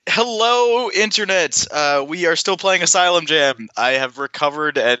Hello, Internet! We are still playing AsylumJam. I have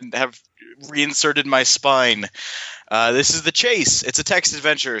recovered and have reinserted my spine. This is The Chase. It's a text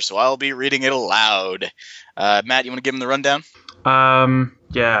adventure, so I'll be reading it aloud. Matt, you want to give him the rundown?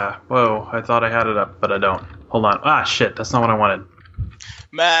 Yeah. Whoa, I thought I had it up, but I don't. Hold on. Ah, shit, that's not what I wanted.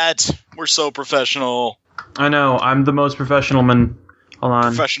 Matt, we're so professional. I know, I'm the most professional man. Hold on.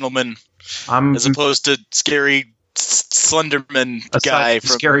 Professional man. As opposed to scary Slenderman guy from...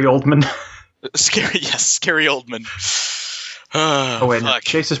 Scary old man. Scary old man. Oh, wait, no,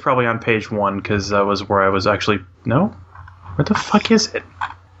 Chase is probably on page 1, because that was where I was actually... No? Where the fuck is it?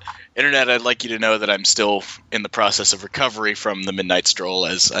 Internet, I'd like you to know that I'm still in the process of recovery from the midnight stroll,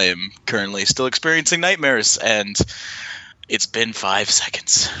 as I am currently still experiencing nightmares, and it's been 5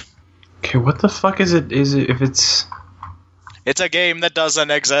 seconds. Okay, what the fuck is it? If it's... It's a game that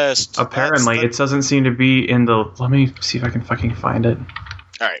doesn't exist. Apparently, it doesn't seem to be in the... Let me see if I can fucking find it.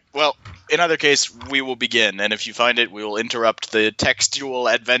 Alright, well, in either case, we will begin, and if you find it, we will interrupt the textual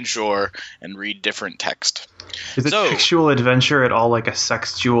adventure and read different text. Is the textual adventure at all like a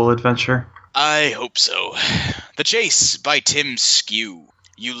sexual adventure? I hope so. The Chase by Tim Skew.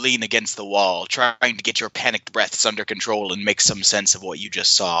 You lean against the wall, trying to get your panicked breaths under control and make some sense of what you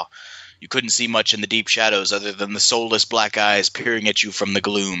just saw. You couldn't see much in the deep shadows other than the soulless black eyes peering at you from the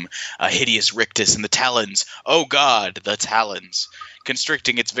gloom, a hideous rictus and the talons, oh god, the talons,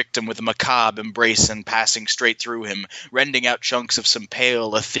 constricting its victim with a macabre embrace and passing straight through him, rending out chunks of some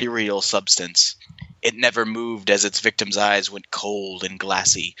pale, ethereal substance. It never moved as its victim's eyes went cold and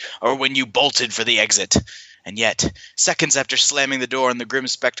glassy, or when you bolted for the exit. And yet, seconds after slamming the door on the grim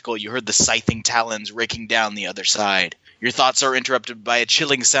spectacle, you heard the scything talons raking down the other side. Your thoughts are interrupted by a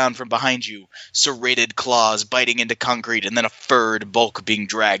chilling sound from behind you, serrated claws biting into concrete, and then a furred bulk being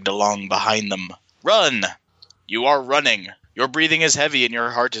dragged along behind them. Run! You are running. Your breathing is heavy and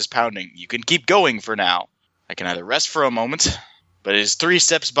your heart is pounding. You can keep going for now. I can either rest for a moment, but it is 3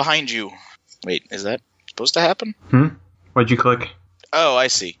 steps behind you. Wait, is that supposed to happen? What'd you click? Oh, I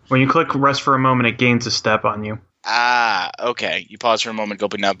see. When you click rest for a moment, it gains a step on you. Ah, okay. You pause for a moment,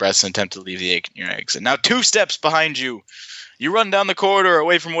 gulping down breaths, and attempt to leave your exit. Now 2 steps behind you. You run down the corridor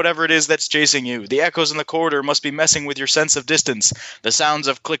away from whatever it is that's chasing you. The echoes in the corridor must be messing with your sense of distance. The sounds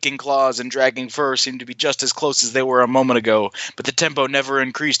of clicking claws and dragging fur seem to be just as close as they were a moment ago, but the tempo never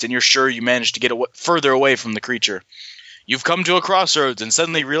increased, and you're sure you managed to get further away from the creature. You've come to a crossroads and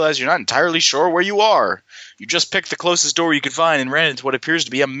suddenly realize you're not entirely sure where you are. You just picked the closest door you could find and ran into what appears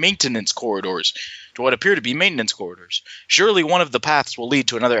to be maintenance corridors. Surely one of the paths will lead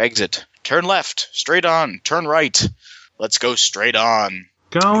to another exit. Turn left, straight on, turn right. Let's go straight on.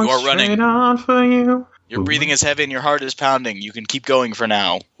 Going you are straight running. On for you. Your breathing is heavy and your heart is pounding. You can keep going for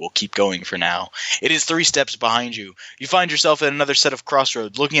now. We'll keep going for now. It is 3 steps behind you. You find yourself at another set of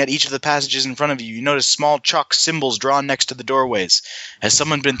crossroads. Looking at each of the passages in front of you, you notice small chalk symbols drawn next to the doorways. Has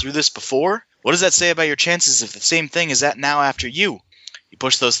someone been through this before? What does that say about your chances if the same thing is at now after you? You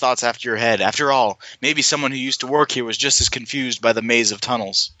push those thoughts after your head. After all, maybe someone who used to work here was just as confused by the maze of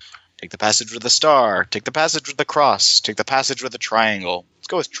tunnels. Take the passage with a star. Take the passage with a cross. Take the passage with a triangle. Let's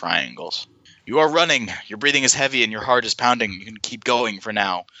go with triangles. You are running. Your breathing is heavy and your heart is pounding. You can keep going for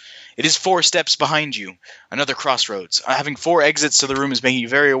now. It is 4 steps behind you. Another crossroads. Having 4 exits to the room is making you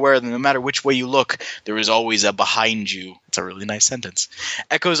very aware that no matter which way you look, there is always a behind you. It's a really nice sentence.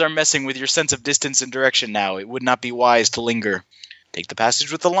 Echoes are messing with your sense of distance and direction now. It would not be wise to linger. Take the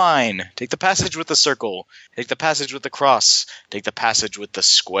passage with the line. Take the passage with the circle. Take the passage with the cross. Take the passage with the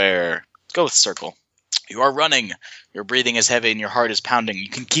square. Let's go with circle. You are running. Your breathing is heavy and your heart is pounding. You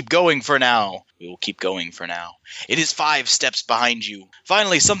can keep going for now. We will keep going for now. It is 5 steps behind you.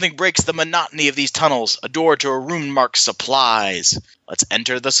 Finally, something breaks the monotony of these tunnels. A door to a room marked supplies. Let's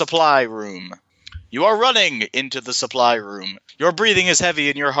enter the supply room. You are running into the supply room. Your breathing is heavy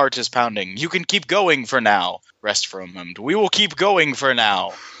and your heart is pounding. You can keep going for now. Rest for a moment. We will keep going for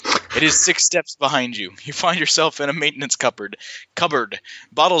now. It is 6 steps behind you. You find yourself in a maintenance cupboard.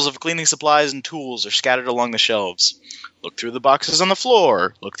 Bottles of cleaning supplies and tools are scattered along the shelves. Look through the boxes on the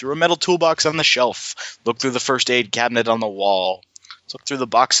floor. Look through a metal toolbox on the shelf. Look through the first aid cabinet on the wall. Look through the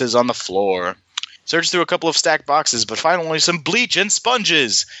boxes on the floor. Search through a couple of stacked boxes, but find only some bleach and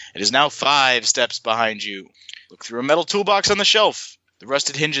sponges. It is now 5 steps behind you. Look through a metal toolbox on the shelf. The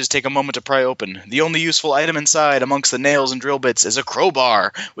rusted hinges take a moment to pry open. The only useful item inside, amongst the nails and drill bits, is a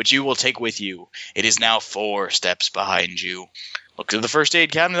crowbar, which you will take with you. It is now 4 steps behind you. Look through the first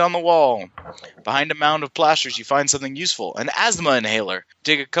aid cabinet on the wall. Behind a mound of plasters, you find something useful, an asthma inhaler.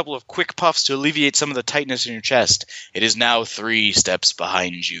 Take a couple of quick puffs to alleviate some of the tightness in your chest. It is now 3 steps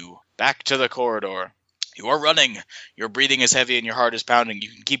behind you. Back to the corridor. You are running. Your breathing is heavy and your heart is pounding. You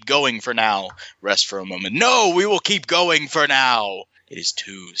can keep going for now. Rest for a moment. No, we will keep going for now. It is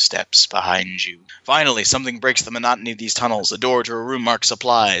 2 steps behind you. Finally, something breaks the monotony of these tunnels. A door to a room marked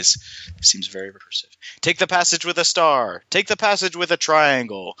supplies. This seems very recursive. Take the passage with a star. Take the passage with a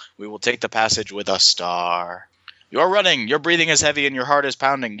triangle. We will take the passage with a star. You are running. Your breathing is heavy and your heart is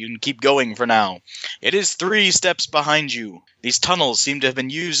pounding. You can keep going for now. It is 3 steps behind you. These tunnels seem to have been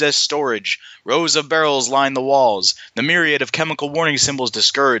used as storage. Rows of barrels line the walls. The myriad of chemical warning symbols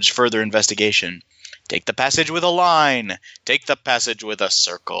discourage further investigation. Take the passage with a line. Take the passage with a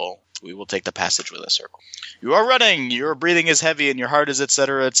circle. We will take the passage with a circle. You are running. Your breathing is heavy and your heart is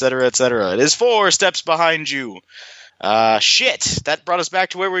etc., etc., etc. It is 4 steps behind you. Shit. That brought us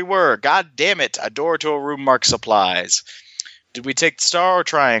back to where we were. God damn it. A door to a room marked supplies. Did we take the star or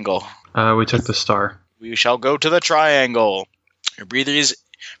triangle? We took the star. We shall go to the triangle. Your breathing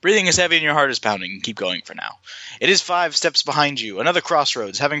is heavy and your heart is pounding. Keep going for now. It is 5 steps behind you. Another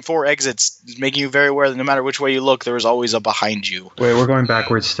crossroads. Having 4 exits is making you very aware that no matter which way you look, there is always a behind you. Wait, we're going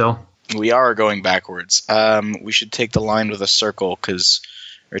backwards still? We are going backwards. We should take the line with a circle,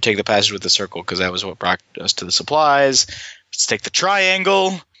 or take the passage with the circle, because that was what brought us to the supplies. Let's take the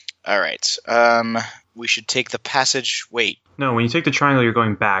triangle. All right. We should take the passage. Wait. No, when you take the triangle, you're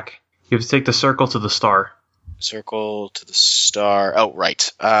going back. You have to take the circle to the star. Circle to the star. Oh,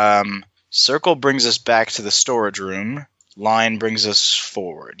 right. Circle brings us back to the storage room. Line brings us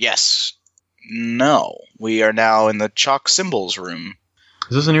forward. Yes. No. We are now in the chalk symbols room.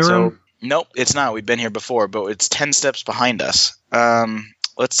 Is this a new room? Nope, it's not. We've been here before, but it's 10 steps behind us.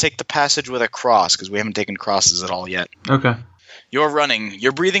 Let's take the passage with a cross, because we haven't taken crosses at all yet. Okay. You're running.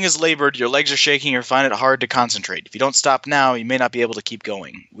 Your breathing is labored, your legs are shaking, you find it hard to concentrate. If you don't stop now, you may not be able to keep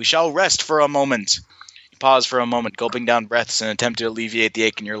going. We shall rest for a moment. You pause for a moment, gulping down breaths in an attempt to alleviate the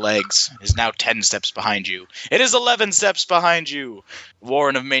ache in your legs. It is now 10 steps behind you. It is 11 steps behind you.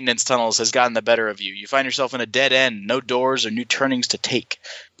 Warren of maintenance tunnels has gotten the better of you. You find yourself in a dead end, no doors or new turnings to take.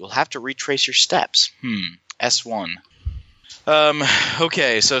 You'll have to retrace your steps. S1.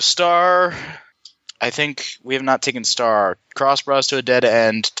 Okay, so star. I think we have not taken star. Cross brought us to a dead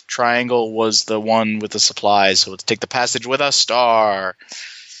end. Triangle was the one with the supplies, so let's take the passage with a star.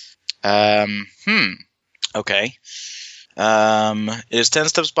 Okay. It is 10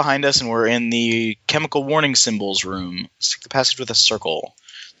 steps behind us, and we're in the chemical warning symbols room. Let's take the passage with a circle.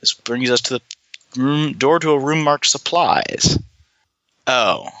 This brings us to the door to a room marked supplies.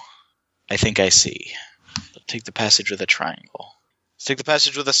 Oh. I think I see. Let's take the passage with a triangle. Let's take the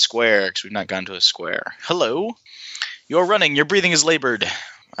passage with a square, because we've not gone to a square. Hello. You're running. Your breathing is labored.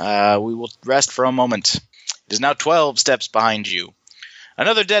 We will rest for a moment. It is now 12 steps behind you.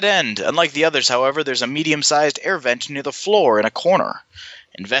 Another dead end. Unlike the others, however, there's a medium-sized air vent near the floor in a corner.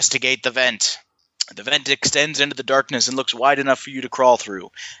 Investigate the vent. The vent extends into the darkness and looks wide enough for you to crawl through.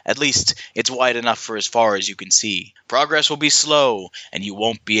 At least, it's wide enough for as far as you can see. Progress will be slow, and you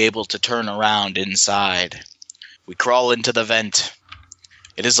won't be able to turn around inside. We crawl into the vent.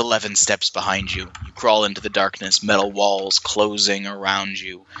 It is 11 steps behind you. You crawl into the darkness, metal walls closing around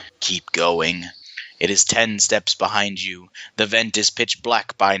you. Keep going. It is 10 steps behind you. The vent is pitch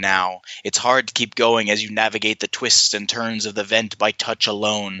black by now. It's hard to keep going as you navigate the twists and turns of the vent by touch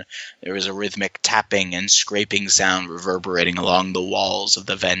alone. There is a rhythmic tapping and scraping sound reverberating along the walls of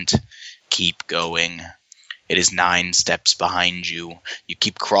the vent. Keep going. It is 9 steps behind you. You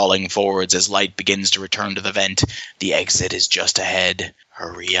keep crawling forwards as light begins to return to the vent. The exit is just ahead.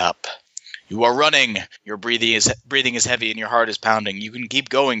 Hurry up. You are running. Your breathing is heavy and your heart is pounding. You can keep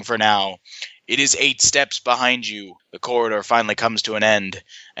going for now. It is 8 steps behind you. The corridor finally comes to an end.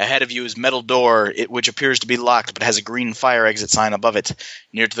 Ahead of you is a metal door, which appears to be locked but has a green fire exit sign above it.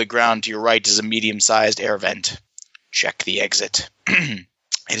 Near to the ground to your right is a medium-sized air vent. Check the exit. It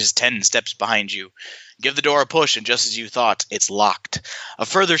is 10 steps behind you. Give the door a push, and just as you thought, it's locked. A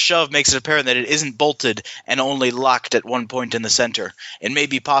further shove makes it apparent that it isn't bolted and only locked at one point in the center. It may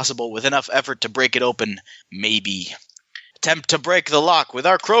be possible, with enough effort, to break it open. Maybe. Attempt to break the lock with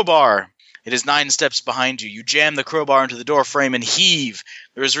our crowbar. It is 9 steps behind you. You jam the crowbar into the door frame and heave.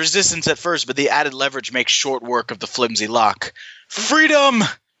 There is resistance at first, but the added leverage makes short work of the flimsy lock. Freedom!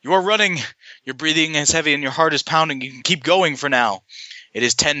 You are running. Your breathing is heavy and your heart is pounding. You can keep going for now. It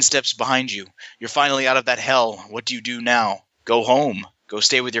is 10 steps behind you. You're finally out of that hell. What do you do now? Go home. Go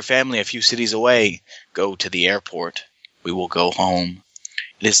stay with your family a few cities away. Go to the airport. We will go home.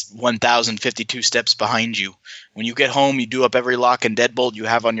 It is 1,052 steps behind you. When you get home, you do up every lock and deadbolt you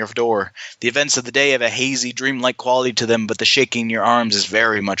have on your door. The events of the day have a hazy, dreamlike quality to them, but the shaking in your arms is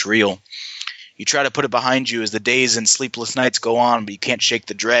very much real. You try to put it behind you as the days and sleepless nights go on, but you can't shake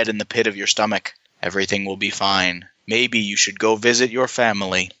the dread in the pit of your stomach. Everything will be fine. Maybe you should go visit your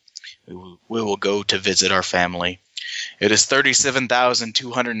family. We will go to visit our family. It is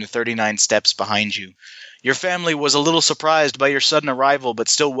 37,239 steps behind you. Your family was a little surprised by your sudden arrival, but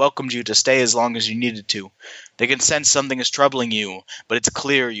still welcomed you to stay as long as you needed to. They can sense something is troubling you, but it's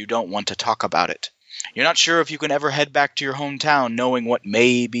clear you don't want to talk about it. You're not sure if you can ever head back to your hometown knowing what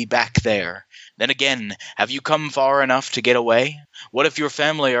may be back there. Then again, have you come far enough to get away? What if your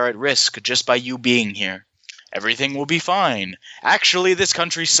family are at risk just by you being here? Everything will be fine. Actually, this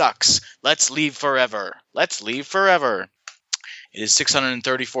country sucks. Let's leave forever. Let's leave forever. It is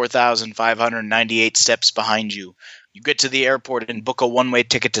 634,598 steps behind you. You get to the airport and book a one-way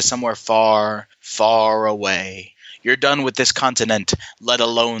ticket to somewhere far, far away. You're done with this continent, let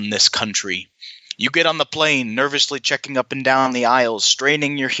alone this country. You get on the plane, nervously checking up and down the aisles,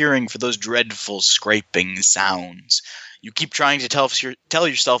 straining your hearing for those dreadful scraping sounds. You keep trying to tell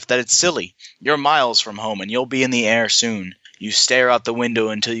yourself that it's silly. You're miles from home and you'll be in the air soon. You stare out the window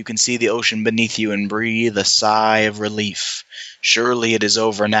until you can see the ocean beneath you and breathe a sigh of relief. Surely it is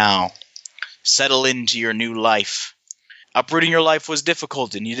over now. Settle into your new life. Uprooting your life was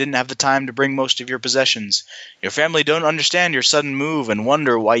difficult and you didn't have the time to bring most of your possessions. Your family don't understand your sudden move and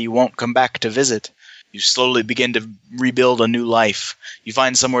wonder why you won't come back to visit. You slowly begin to rebuild a new life. You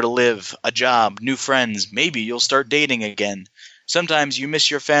find somewhere to live, a job, new friends. Maybe you'll start dating again. Sometimes you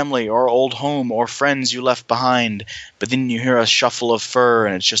miss your family or old home or friends you left behind, but then you hear a shuffle of fur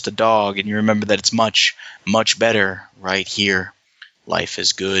and it's just a dog and you remember that it's much, much better right here. Life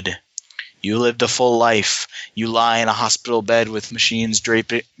is good. You lived a full life. You lie in a hospital bed with machines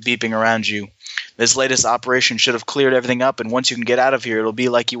beeping around you. This latest operation should have cleared everything up, and once you can get out of here, it'll be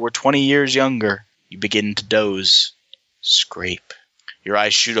like you were 20 years younger. You begin to doze. Scrape. Your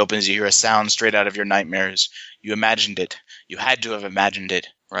eyes shoot open as you hear a sound straight out of your nightmares. You imagined it. You had to have imagined it,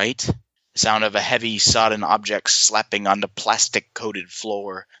 right? The sound of a heavy, sodden object slapping onto plastic-coated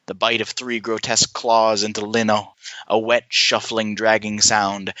floor. The bite of 3 grotesque claws into lino. A wet, shuffling, dragging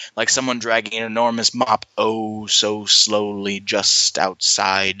sound, like someone dragging an enormous mop oh so slowly just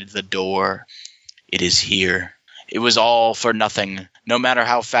outside the door. It is here. It was all for nothing. No matter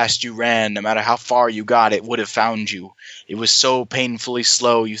how fast you ran, no matter how far you got, it would have found you. It was so painfully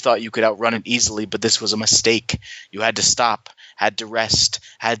slow you thought you could outrun it easily, but this was a mistake. You had to stop, had to rest,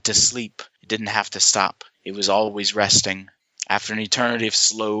 had to sleep. It didn't have to stop. It was always resting. After an eternity of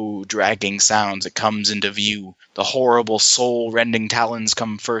slow, dragging sounds, it comes into view. The horrible, soul-rending talons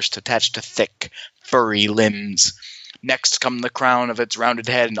come first, attached to thick, furry limbs. Next come the crown of its rounded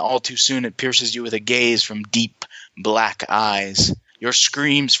head, and all too soon it pierces you with a gaze from deep, black eyes. Your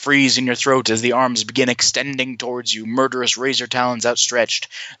screams freeze in your throat as the arms begin extending towards you, murderous razor talons outstretched.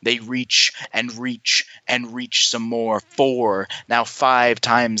 They reach and reach and reach some more. 4, now 5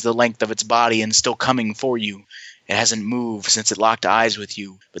 times the length of its body, and still coming for you. It hasn't moved since it locked eyes with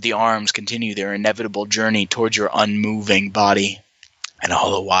you, but the arms continue their inevitable journey towards your unmoving body. And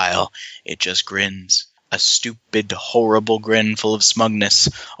all the while, it just grins. A stupid, horrible grin full of smugness,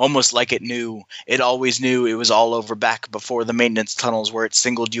 almost like it knew. It always knew it was all over back before the maintenance tunnels where it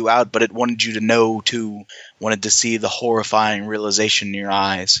singled you out, but it wanted you to know, too. Wanted to see the horrifying realization in your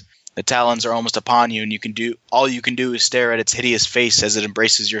eyes. The talons are almost upon you, and all you can do is stare at its hideous face as it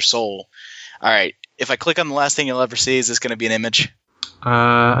embraces your soul. Alright, if I click on the last thing you'll ever see, is this going to be an image?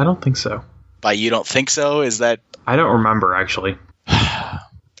 I don't think so. By you don't think so? Is that... I don't remember, actually.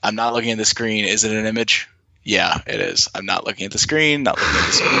 I'm not looking at the screen. Is it an image? Yeah, it is. I'm not looking at the screen. Not looking at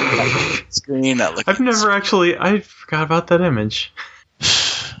the screen. Not looking at the screen. Not looking. I've never actually. I forgot about that image.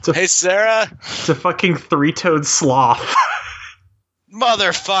 Hey, Sarah. It's a fucking 3-toed sloth.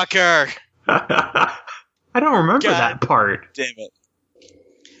 Motherfucker. I don't remember that part. Damn it.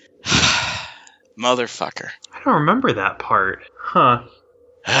 Motherfucker. I don't remember that part. Huh.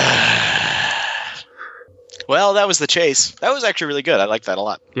 Well, that was the chase. That was actually really good. I like that a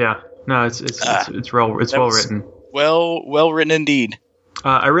lot. Yeah. No, it's well written. Well written indeed.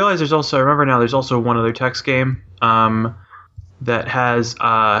 I realize there's also one other text game that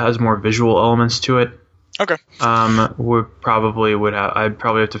has more visual elements to it. Okay. I'd probably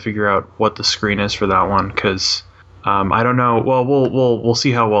have to figure out what the screen is for that one because I don't know. Well, we'll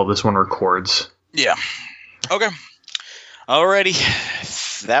see how well this one records. Yeah. Okay. Alrighty.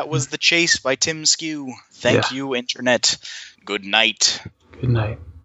 That was The Chase by Tim Skew. Thank you, Internet. Good night. Good night.